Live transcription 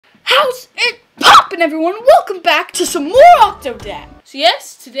How's it poppin', everyone? Welcome back to some more Octodad. So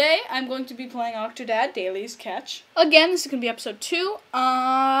yes, today I'm going to be playing Octodad Dailies Catch. Again, this is going to be episode 2.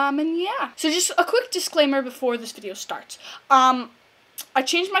 And yeah. So just a quick disclaimer before this video starts. I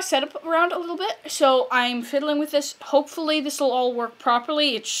changed my setup around a little bit, so I'm fiddling with this. Hopefully this will all work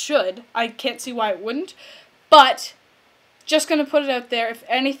properly. It should. I can't see why it wouldn't. But, just going to put it out there, if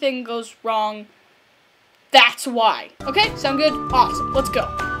anything goes wrong, that's why. Okay, sound good? Awesome. Let's go.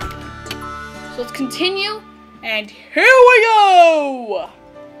 So let's continue, and here we go!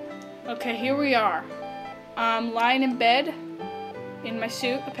 Okay, here we are. I'm lying in bed, in my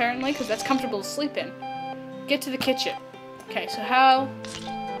suit, apparently, because that's comfortable to sleep in. Get to the kitchen. Okay, so how?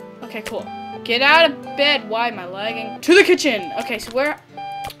 Okay, cool. Get out of bed. Why am I lagging? To the kitchen! Okay, so where?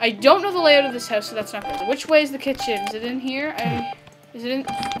 I don't know the layout of this house, so that's not good. So which way is the kitchen? Is it in here? Is it in?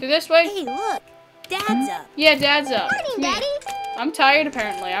 Through this way? Hey, look! Dad's up! Yeah, Dad's up. Morning, Daddy! I'm tired,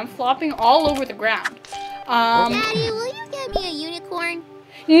 apparently. I'm flopping all over the ground. Daddy, will you get me a unicorn?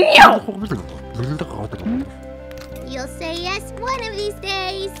 No! You'll say yes one of these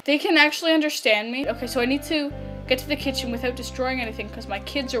days. They can actually understand me. Okay, so I need to get to the kitchen without destroying anything because my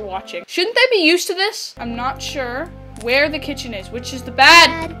kids are watching. Shouldn't they be used to this? I'm not sure where the kitchen is, which is the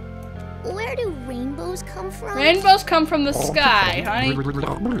bad. Dad, where do rainbows come from? Rainbows come from the sky, honey.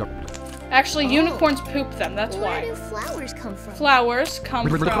 Actually, unicorns poop them, that's why. Where do flowers come from? Flowers come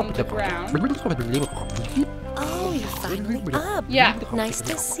from the ground. Oh, you're finally up. Yeah. Nice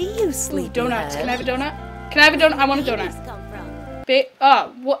to see you, sleepy. Donuts. Can I have a donut? Can I have a donut? I want a donut.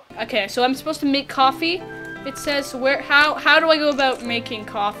 What? Okay, so I'm supposed to make coffee. It says how do I go about making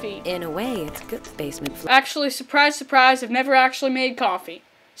coffee? In a way, it's good basement floor. Actually, surprise, surprise, I've never actually made coffee.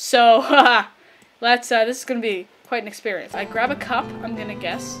 So, this is gonna be quite an experience. I grab a cup, I'm gonna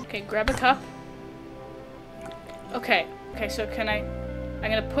guess. Okay, grab a cup. Okay, so I'm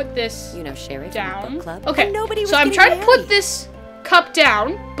gonna put this Sherry down. From the book club. Okay, And nobody was so I'm getting trying to put married. this cup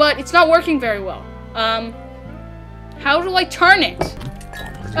down, but it's not working very well. How do I turn it?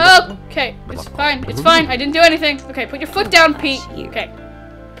 Okay, it's fine, I didn't do anything. Okay, put your foot down, Pete. Okay,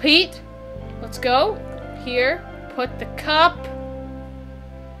 Pete, let's go. Here, put the cup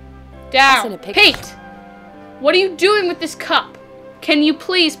down. Pete, what are you doing with this cup? Can you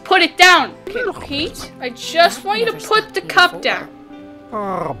please put it down? Okay, Pete, I just want you to put the cup down.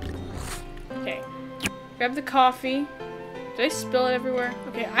 Okay, grab the coffee. Did I spill it everywhere?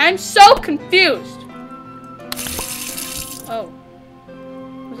 Okay, I'm so confused. Oh.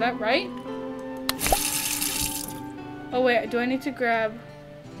 Was that right? Oh wait, do I need to grab...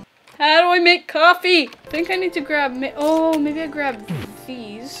 How do I make coffee? I think I need to grab... maybe I grab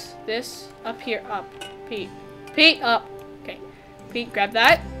these. This. Up here. Up. Pete. Pete, up. Okay. Pete, grab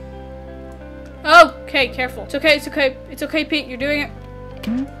that. Oh, okay, careful. It's okay, it's okay. It's okay, Pete. You're doing it.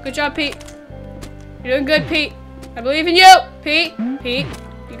 Good job, Pete. You're doing good, Pete. I believe in you, Pete. Pete,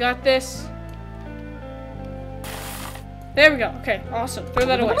 you got this. There we go. Okay, awesome. Throw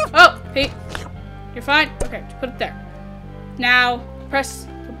that away. Oh, Pete. You're fine? Okay, put it there. Now, press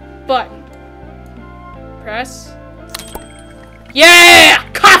the button. Press. Yeah!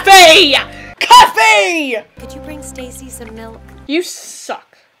 Coffee! Coffee! Could you bring Stacy some milk? You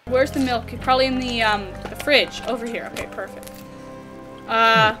suck. Where's the milk? Probably in the fridge. Over here. Okay, perfect.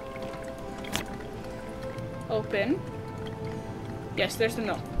 Open. Yes, there's the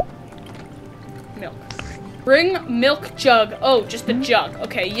milk. Milk. Bring milk jug. Oh, just the jug.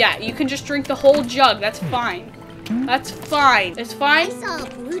 Okay, yeah, you can just drink the whole jug. That's fine. That's fine. It's fine? I saw a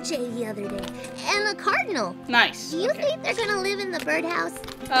blue jay the other day, and a cardinal. Nice. Do you think they're gonna live in the birdhouse?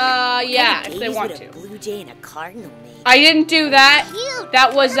 Yeah, if they want to. A blue jay and a cardinal mate. I didn't do that. Cute.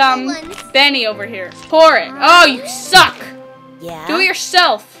 That was, Purple ones. Benny over here. Pour it. Oh, you suck. Yeah. Do it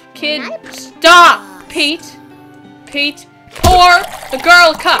yourself, kid. Stop, Pete. Pete, pour the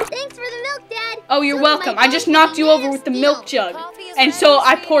girl a cup. Thanks for the milk, Dad. Oh, you're Some of welcome. my I just friends knocked you made over a with the steal. milk jug. And so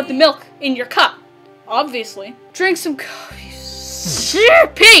I poured the milk in your cup. Obviously. Drink some coffee.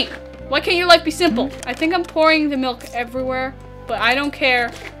 Pete! Why can't your life be simple? I think I'm pouring the milk everywhere, but I don't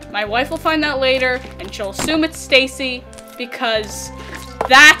care. My wife will find that later, and she'll assume it's Stacy, because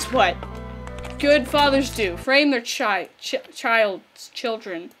that's what good fathers do. Frame their children.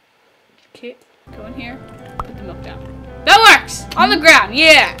 Okay, go in here. Put the milk down. That works! On the ground,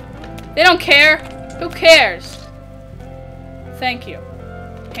 yeah! They don't care. Who cares? Thank you.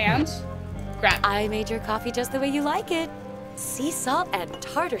 Hands. Grab. I made your coffee just the way you like it. Sea salt and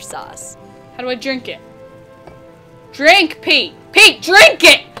tartar sauce. How do I drink it? Drink, Pete! Pete, drink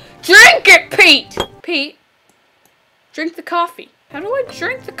it! Drink it, Pete! Pete, drink the coffee. How do I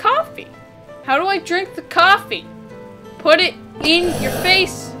drink the coffee? How do I drink the coffee? Put it in your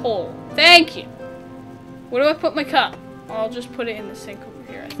face hole. Thank you. Where do I put my cup? I'll just put it in the sink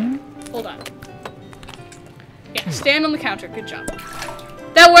over here, I think. Hold on. Yeah, stand on the counter. Good job.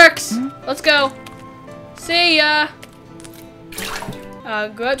 That works. Let's go. See ya.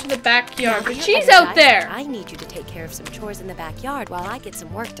 Go out to the backyard. But she's out there. I need you to take care of some chores in the backyard while I get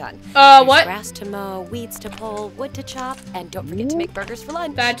some work done. What? Grass to mow, weeds to pull, wood to chop, and don't forget to make burgers for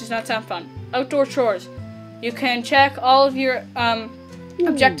lunch. That does not sound fun. Outdoor chores. You can check all of your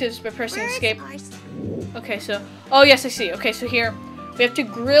objectives by pressing escape. Okay, so oh yes, I see. Okay, so here we have to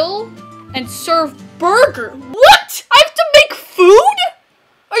grill and serve burger. What? I have to make food?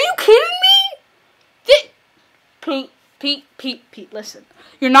 Are you kidding me? Pete, listen.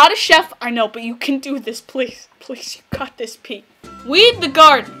 You're not a chef, I know, but you can do this, please. Please, you got this, Pete. Weed the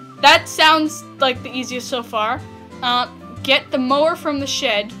garden. That sounds like the easiest so far. Get the mower from the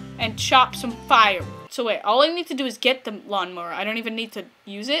shed and chop some firewood. So wait, all I need to do is get the lawnmower. I don't even need to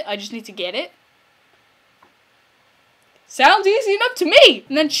use it. I just need to get it. Sounds easy enough to me.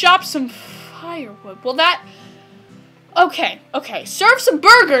 And then chop some firewood. Well, that... Okay. Serve some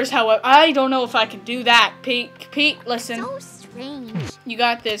burgers, however. I don't know if I can do that, Pete, listen. So strange. You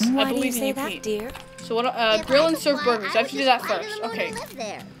got this. I believe in you, Pete. Dear? So what, grill and serve burgers. I have to do that first. Okay.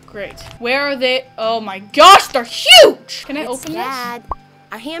 There. Great. Where are they? Oh my gosh, they're huge! Can I open Dad.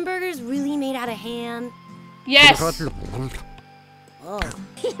 Are hamburgers really made out of ham? Yes! Oh.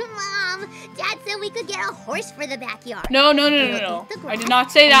 Mom, Dad said we could get a horse for the backyard. No. I did not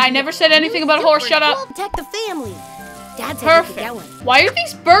say that. I never said anything about a horse. Shut up. Protect the family. Dad said we could get one. Perfect. Why are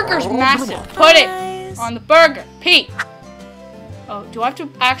these burgers massive? Put it on the burger. Pete. Oh, do I have to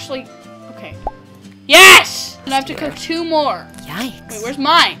actually... Okay. Yes! And I have to cook 2 more. Yikes. Wait, where's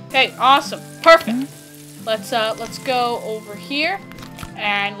mine? Okay, awesome. Perfect. Let's go over here.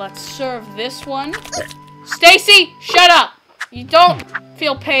 And let's serve this one. Stacy, shut up! You don't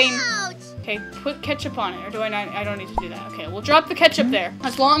feel pain. Ouch! Okay, put ketchup on it, or do I not? I don't need to do that. Okay, we'll drop the ketchup there.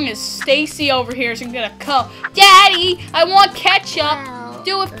 As long as Stacy over here isn't gonna come. Daddy, I want ketchup. Well,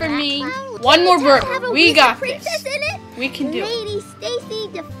 do it for me. well, One more does it have burger. a We wizard got princess this. in it? We can do it. Lady Stacy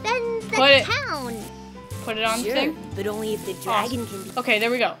defends the Put it- town. Put it on the Sure, thing. but only if the dragon can be... Okay,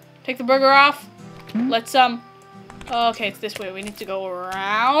 there we go. Take the burger off. Let's Okay, it's this way. We need to go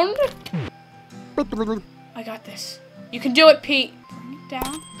around. I got this. You can do it, Pete. Bring it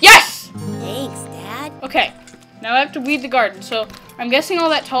down. Yes! Thanks, Dad. Okay, now I have to weed the garden. So I'm guessing all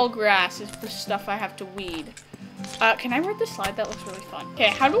that tall grass is the stuff I have to weed. Can I ride the slide? That looks really fun. Okay,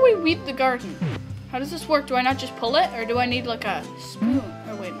 how do we weed the garden? How does this work? Do I not just pull it, or do I need like a spoon?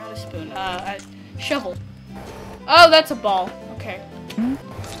 Oh wait, not a spoon. A shovel. Oh, that's a ball. Okay.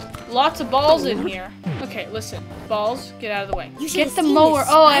 Lots of balls in here. Okay, listen. Balls, get out of the way. You should Get have the seen mower. this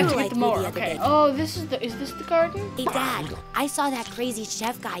Oh, I have to spiral get the I mower. threw the other Okay. day. Oh, is this the garden? Hey, Dad, I saw that crazy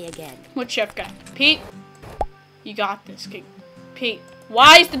chef guy again. What chef guy? Pete? You got this. Okay. Pete,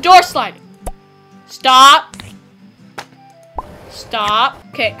 why is the door sliding? Stop. Stop.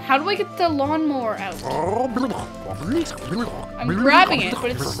 Okay, how do I get the lawnmower out? I'm grabbing it,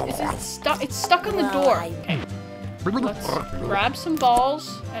 but it's stuck on the door. Okay. Let's grab some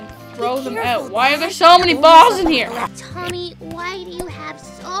balls and throw them out. Why are there so many balls in here? Tommy, why do you have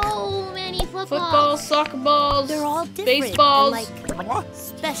so many footballs? Footballs, soccer balls, They're all different. baseballs, And, like,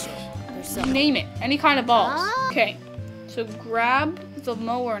 special or something. name it. Any kind of balls. Ah. Okay, so grab the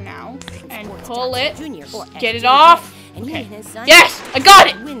mower now and pull it. Junior or Get it SJJ, off. and he Okay. and his son Yes, I got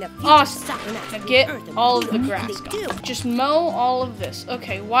it. win the future Awesome. soccer match Now for get Earth and all of the Blue. grass They do. gone. Just mow all of this.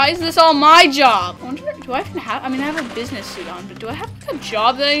 Okay, why is this all my job? I wonder, do I even have, I mean, I have a business suit on, but do I have a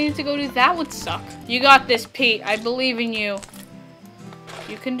job that I need to go do? That would suck. You got this, Pete. I believe in you.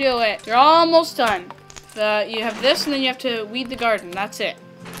 You can do it. You're almost done. You have this, and then you have to weed the garden. That's it.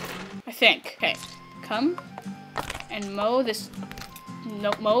 I think. Okay, come and mow this.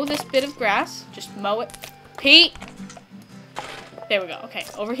 No, mow this bit of grass. Just mow it. Pete! There we go. Okay,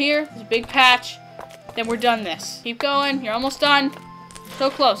 over here, there's a big patch. Then we're done this. Keep going. You're almost done. So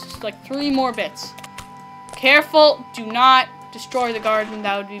close. It's like 3 more bits. Careful. Do not destroy the garden.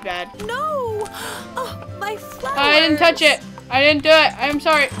 That would be bad. No! Oh, my flowers! I didn't touch it. I didn't do it. I'm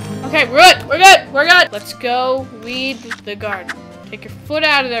sorry. Okay, we're good. We're good. We're good. Let's go weed the garden. Take your foot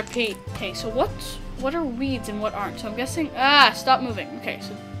out of there, Pete. Okay, so what are weeds and what aren't? So I'm guessing, stop moving. Okay,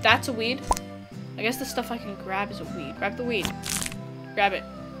 so that's a weed. I guess the stuff I can grab is a weed. Grab the weed. Grab it.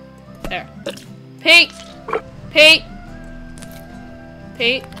 There. Pete! Pete!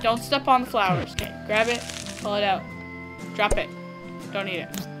 Pete, don't step on the flowers. Okay, grab it. Pull it out. Drop it. Don't eat it.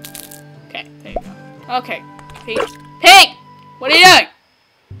 Okay, there you go. Okay, Pete. Pete! What are you doing?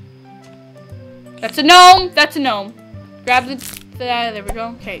 That's a gnome. That's a gnome. Grab the There we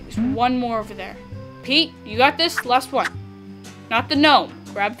go. Okay, there's one more over there. Pete, you got this? Last one. Not the gnome.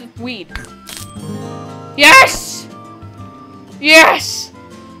 Grab the weed. Yes! Yes!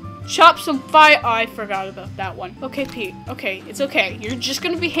 Chop some fire. Oh, I forgot about that one. Okay, Pete. Okay, it's okay. You're just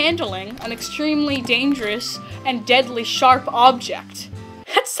gonna be handling an extremely dangerous and deadly sharp object.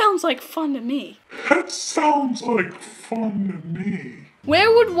 That sounds like fun to me. That sounds like fun to me.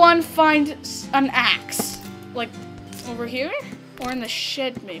 Where would one find an axe? Like, over here? Or in the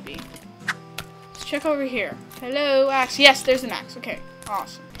shed, maybe? Let's check over here. Hello, axe. Yes, there's an axe. Okay,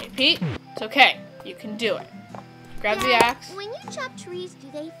 awesome. Hey, Pete, it's okay. You can do it. Grab the axe. When you chop trees, do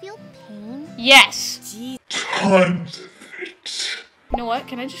they feel pain? Yes. Tons of it. You know what?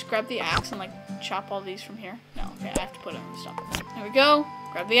 Can I just grab the axe and, like, chop all these from here? No, okay, I have to put it on the stump. There we go.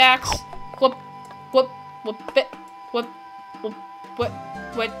 Grab the axe. Whoop, whoop, whoop, it. Whoop, whoop, whoop,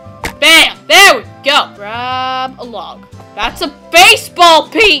 whoop. Bam! There we go. Grab a log. That's a baseball,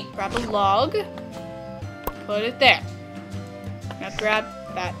 Pete! Grab a log. Put it there. Now grab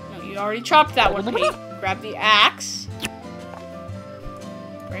that. No, you already chopped that one, Pete. Grab the axe.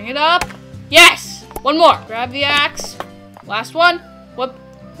 Bring it up. Yes! One more. Grab the axe. Last one. Whoop.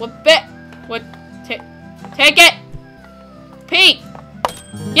 Whoop it. Whoop. Take it. Pete!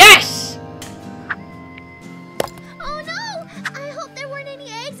 Yes! Oh no! I hope there weren't any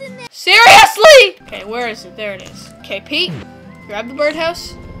eggs in there. Seriously? Okay, where is it? There it is. Okay, Pete. Grab the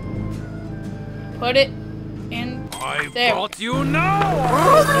birdhouse. Put it in there. I've got you now!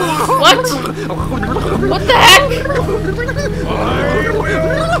 What? What the heck? I will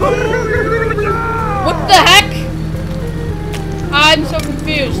What the heck? I'm so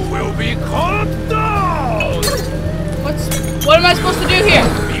confused. will be cut down! What am I supposed to do here?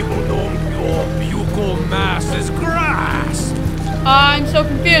 People know your buccal mass is grass! I'm so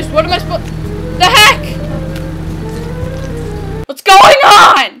confused. What am I supposed... The heck? What's going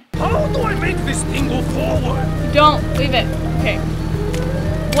on? How do I make this thing go forward? Don't. Leave it. Okay.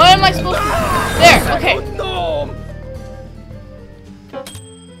 What am I supposed to... There. Okay. No!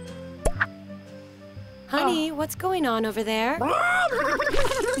 Honey, what's going on over there?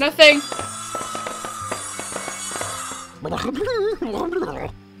 Nothing.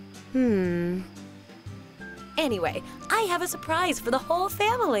 Anyway, I have a surprise for the whole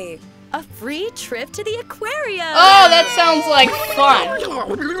family. A free trip to the aquarium. Oh, that sounds like fun.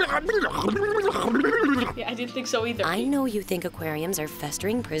 Yeah, I didn't think so either. I know you think aquariums are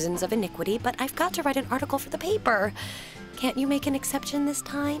festering prisons of iniquity, but I've got to write an article for the paper. Can't you make an exception this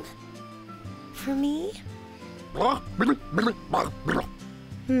time? For me? Oh,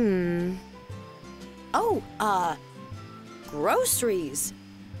 groceries.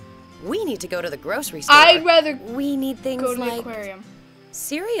 We need to go to the grocery store. I'd rather We need things go to the like aquarium.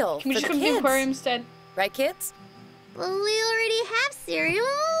 cereal Can we for just the go to the kids. aquarium instead? Right, kids? But we already have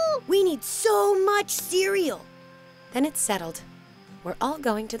cereal. We need so much cereal. Then it's settled. We're all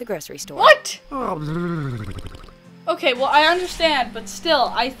going to the grocery store. What? Okay, well, I understand, but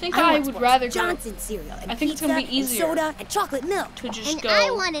still, I think I want would s'mores, rather go Johnson cereal and I think it's pizza gonna be easier. and soda and chocolate milk. to just And go I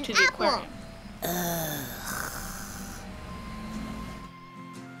want an to the apple. aquarium.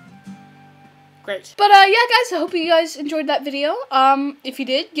 Great. But yeah, guys, I hope you guys enjoyed that video. If you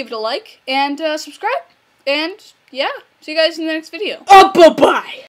did, give it a like and subscribe. And yeah, see you guys in the next video. Bye-bye.